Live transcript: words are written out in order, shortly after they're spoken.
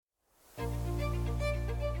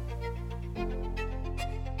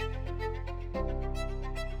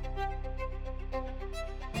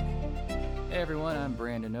Hey everyone, I'm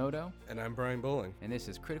Brandon Odo, And I'm Brian Bowling. and this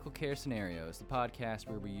is Critical Care Scenarios, the podcast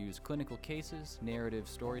where we use clinical cases, narrative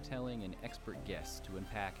storytelling, and expert guests to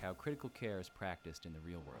unpack how critical care is practiced in the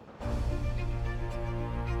real world.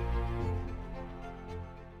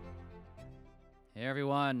 Hey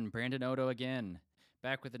everyone, Brandon Odo again,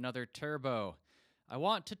 back with another Turbo. I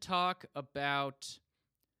want to talk about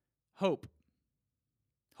hope.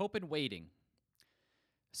 Hope and waiting.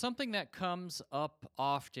 Something that comes up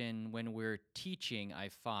often when we're teaching, I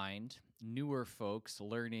find, newer folks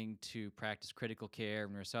learning to practice critical care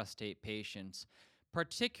and resuscitate patients,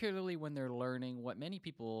 particularly when they're learning what many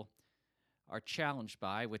people are challenged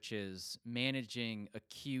by, which is managing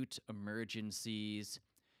acute emergencies,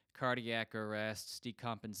 cardiac arrests,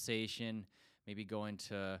 decompensation, maybe going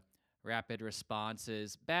to rapid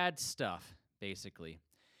responses, bad stuff, basically.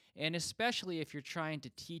 And especially if you're trying to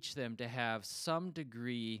teach them to have some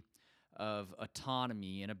degree of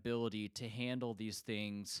autonomy and ability to handle these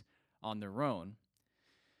things on their own.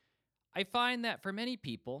 I find that for many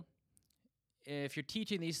people, if you're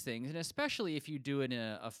teaching these things, and especially if you do it in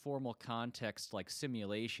a formal context like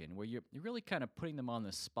simulation, where you're really kind of putting them on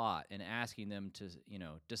the spot and asking them to,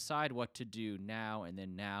 decide what to do now and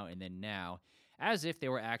then now and then now, as if they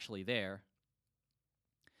were actually there.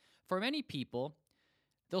 For many people,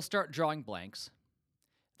 they'll start drawing blanks.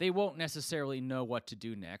 They won't necessarily know what to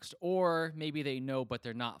do next, or maybe they know but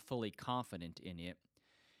they're not fully confident in it.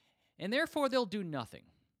 And therefore, they'll do nothing.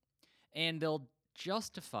 And they'll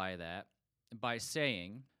justify that by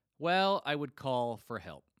saying, well, I would call for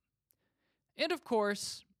help. And of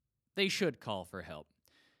course, they should call for help.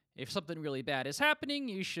 If something really bad is happening,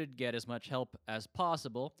 you should get as much help as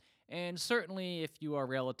possible. And certainly if you are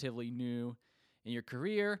relatively new in your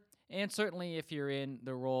career, and certainly if you're in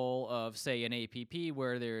the role of, say, an APP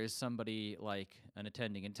where there is somebody like an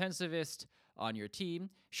attending intensivist on your team,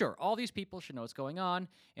 sure, all these people should know what's going on,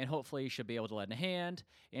 and hopefully should be able to lend a hand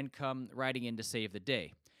and come riding in to save the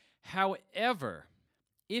day. However,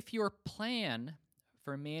 if your plan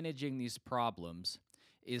for managing these problems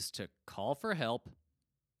is to call for help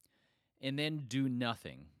and then do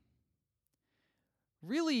nothing,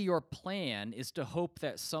 really your plan is to hope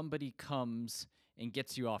that somebody comes and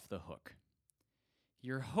gets you off the hook.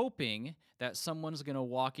 You're hoping that someone's going to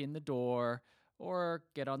walk in the door or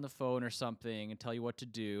get on the phone or something and tell you what to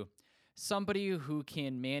do. Somebody who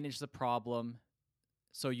can manage the problem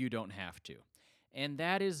so you don't have to. And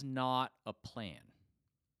that is not a plan.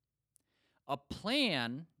 A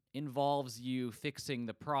plan involves you fixing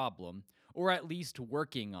the problem, or at least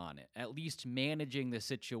working on it, at least managing the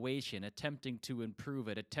situation, attempting to improve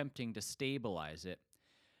it, attempting to stabilize it,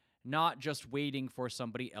 not just waiting for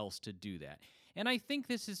somebody else to do that. And I think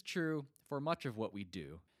this is true for much of what we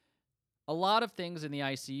do. A lot of things in the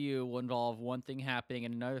ICU will involve one thing happening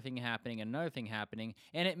and another thing happening and another thing happening,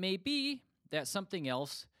 and it may be that something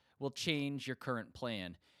else will change your current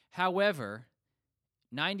plan. However,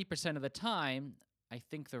 90% of the time, I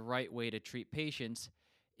think the right way to treat patients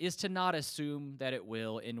is to not assume that it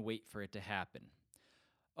will and wait for it to happen.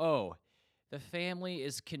 Oh, the family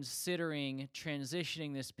is considering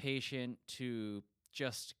transitioning this patient to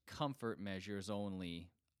just comfort measures only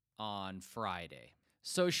on Friday.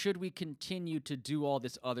 So should we continue to do all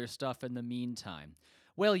this other stuff in the meantime?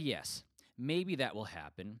 Well, yes. Maybe that will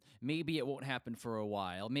happen. Maybe it won't happen for a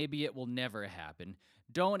while. Maybe it will never happen.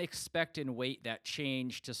 Don't expect and wait that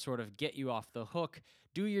change to sort of get you off the hook.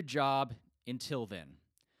 Do your job until then.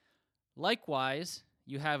 Likewise,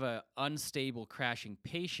 you have an unstable crashing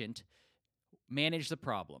patient. Manage the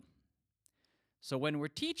problem. So when we're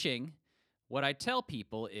teaching, what I tell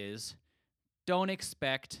people is don't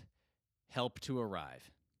expect help to arrive.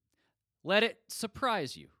 Let it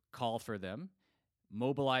surprise you. Call for them.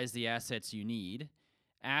 Mobilize the assets you need,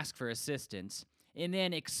 ask for assistance, and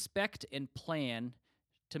then expect and plan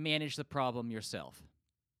to manage the problem yourself.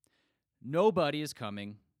 Nobody is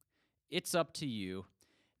coming. It's up to you.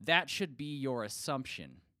 That should be your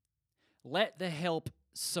assumption. Let the help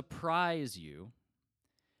surprise you.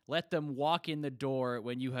 Let them walk in the door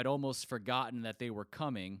when you had almost forgotten that they were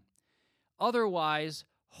coming. Otherwise,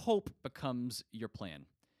 hope becomes your plan.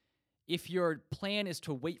 If your plan is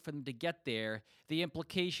to wait for them to get there, the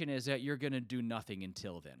implication is that you're going to do nothing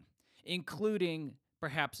until then, including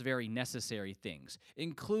perhaps very necessary things,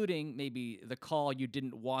 including maybe the call you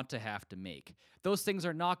didn't want to have to make. Those things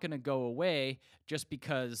are not going to go away just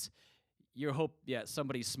because you hope,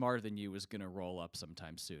 somebody smarter than you is going to roll up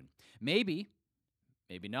sometime soon. Maybe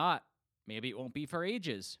not. Maybe it won't be for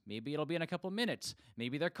ages. Maybe it'll be in a couple minutes.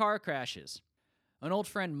 Maybe their car crashes. An old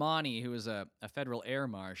friend, Monty, who was a federal air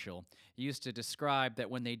marshal, used to describe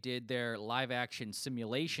that when they did their live-action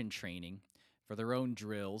simulation training, for their own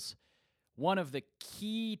drills, one of the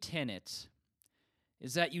key tenets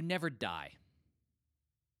is that you never die.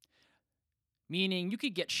 Meaning you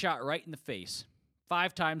could get shot right in the face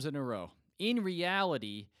 5 times in a row. In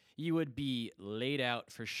reality, you would be laid out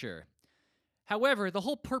for sure. However, the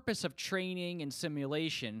whole purpose of training and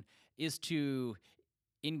simulation is to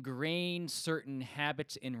ingrain certain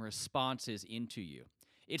habits and responses into you.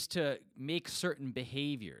 It's to make certain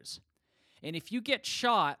behaviors. And if you get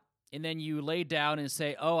shot and then you lay down and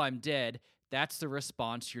say, "Oh, I'm dead," that's the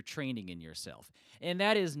response you're training in yourself. And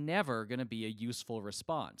that is never going to be a useful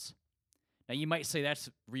response. Now, you might say that's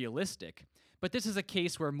realistic, but this is a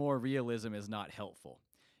case where more realism is not helpful.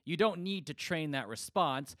 You don't need to train that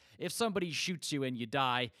response. If somebody shoots you and you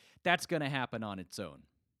die, that's going to happen on its own.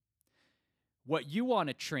 What you want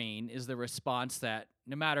to train is the response that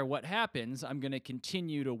no matter what happens, I'm going to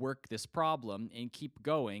continue to work this problem and keep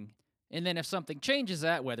going. And then if something changes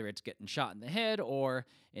that, whether it's getting shot in the head or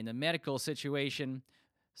in the medical situation,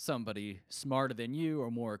 somebody smarter than you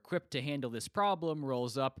or more equipped to handle this problem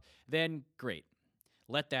rolls up, then great.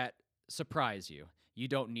 Let that surprise you. You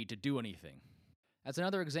don't need to do anything. As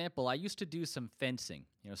another example, I used to do some fencing,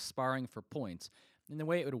 sparring for points. And the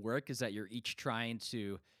way it would work is that you're each trying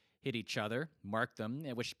to hit each other, mark them,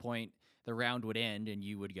 at which point the round would end and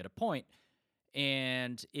you would get a point.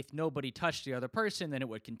 And if nobody touched the other person, then it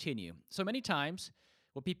would continue. So many times,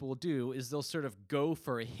 what people will do is they'll sort of go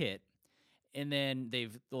for a hit, and then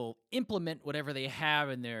they'll implement whatever they have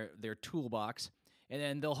in their toolbox, and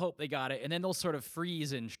then they'll hope they got it, and then they'll sort of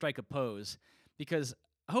freeze and strike a pose, because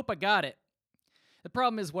I hope I got it. The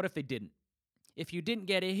problem is, what if they didn't? If you didn't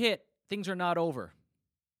get a hit, things are not over.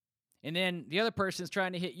 And then the other person's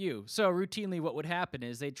trying to hit you. So routinely what would happen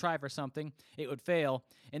is they'd try for something, it would fail,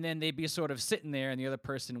 and then they'd be sort of sitting there and the other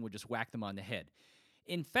person would just whack them on the head.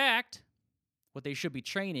 In fact, what they should be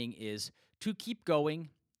training is to keep going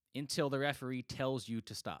until the referee tells you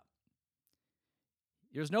to stop.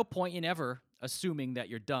 There's no point in ever assuming that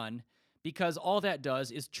you're done, because all that does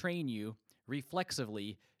is train you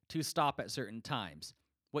reflexively to stop at certain times.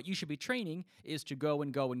 What you should be training is to go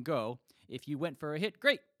and go and go. If you went for a hit,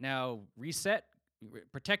 great. Now reset,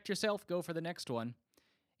 protect yourself, go for the next one.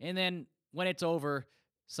 And then when it's over,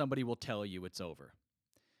 somebody will tell you it's over.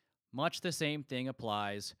 Much the same thing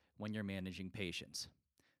applies when you're managing patients.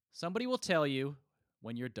 Somebody will tell you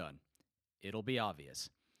when you're done. It'll be obvious.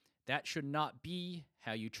 That should not be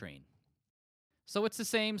how you train. So it's the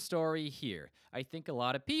same story here. I think a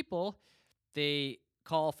lot of people, they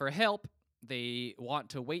call for help, they want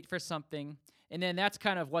to wait for something, and then that's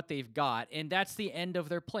kind of what they've got, and that's the end of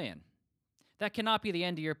their plan. That cannot be the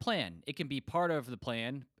end of your plan. It can be part of the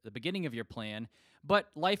plan, the beginning of your plan, but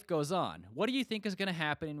life goes on. What do you think is going to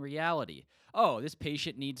happen in reality? Oh, this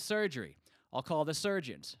patient needs surgery. I'll call the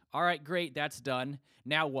surgeons. All right, great, that's done.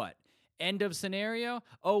 Now what? End of scenario?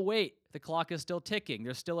 Oh, wait, the clock is still ticking.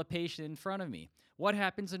 There's still a patient in front of me. What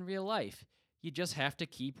happens in real life? You just have to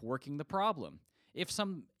keep working the problem. If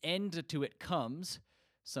some end to it comes,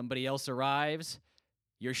 somebody else arrives,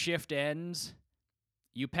 your shift ends,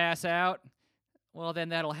 you pass out, well, then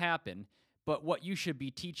that'll happen. But what you should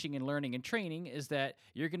be teaching and learning and training is that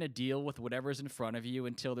you're going to deal with whatever's in front of you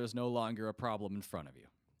until there's no longer a problem in front of you.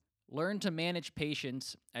 Learn to manage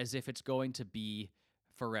patients as if it's going to be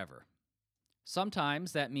forever.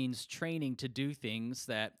 Sometimes that means training to do things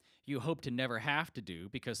that you hope to never have to do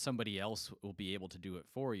because somebody else will be able to do it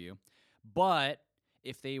for you. But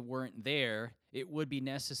if they weren't there, it would be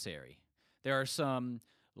necessary. There are some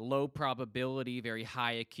low probability, very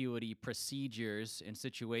high acuity procedures and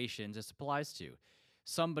situations this applies to.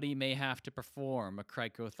 Somebody may have to perform a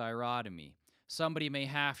cricothyrotomy. Somebody may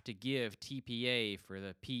have to give TPA for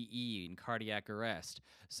the PE in cardiac arrest.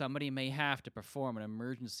 Somebody may have to perform an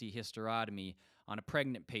emergency hysterotomy on a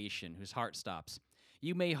pregnant patient whose heart stops.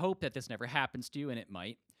 You may hope that this never happens to you, and it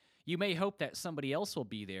might. You may hope that somebody else will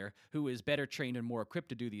be there who is better trained and more equipped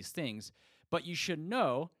to do these things, but you should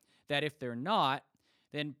know that if they're not,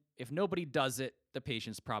 then if nobody does it, the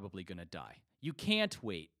patient's probably going to die. You can't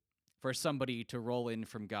wait for somebody to roll in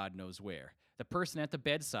from God knows where. The person at the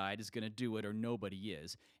bedside is going to do it or nobody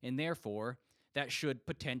is, and therefore, that should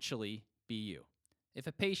potentially be you. If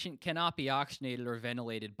a patient cannot be oxygenated or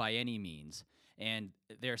ventilated by any means, and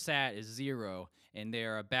their SAT is 0, and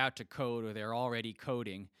they're about to code or they're already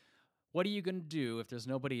coding, what are you going to do if there's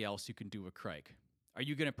nobody else who can do a cric? Are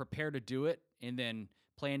you going to prepare to do it and then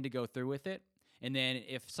plan to go through with it? And then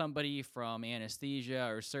if somebody from anesthesia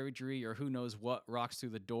or surgery or who knows what rocks through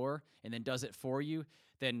the door and then does it for you,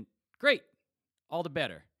 then great, all the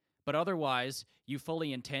better. But otherwise, you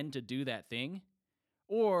fully intend to do that thing?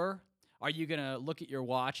 Or Are you going to look at your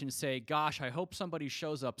watch and say, gosh, I hope somebody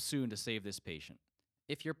shows up soon to save this patient?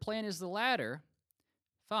 If your plan is the latter,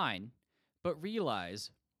 fine, but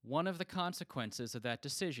realize one of the consequences of that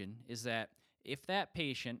decision is that if that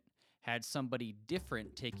patient had somebody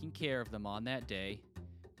different taking care of them on that day,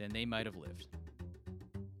 then they might have lived.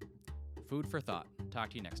 Food for thought.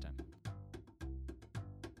 Talk to you next time.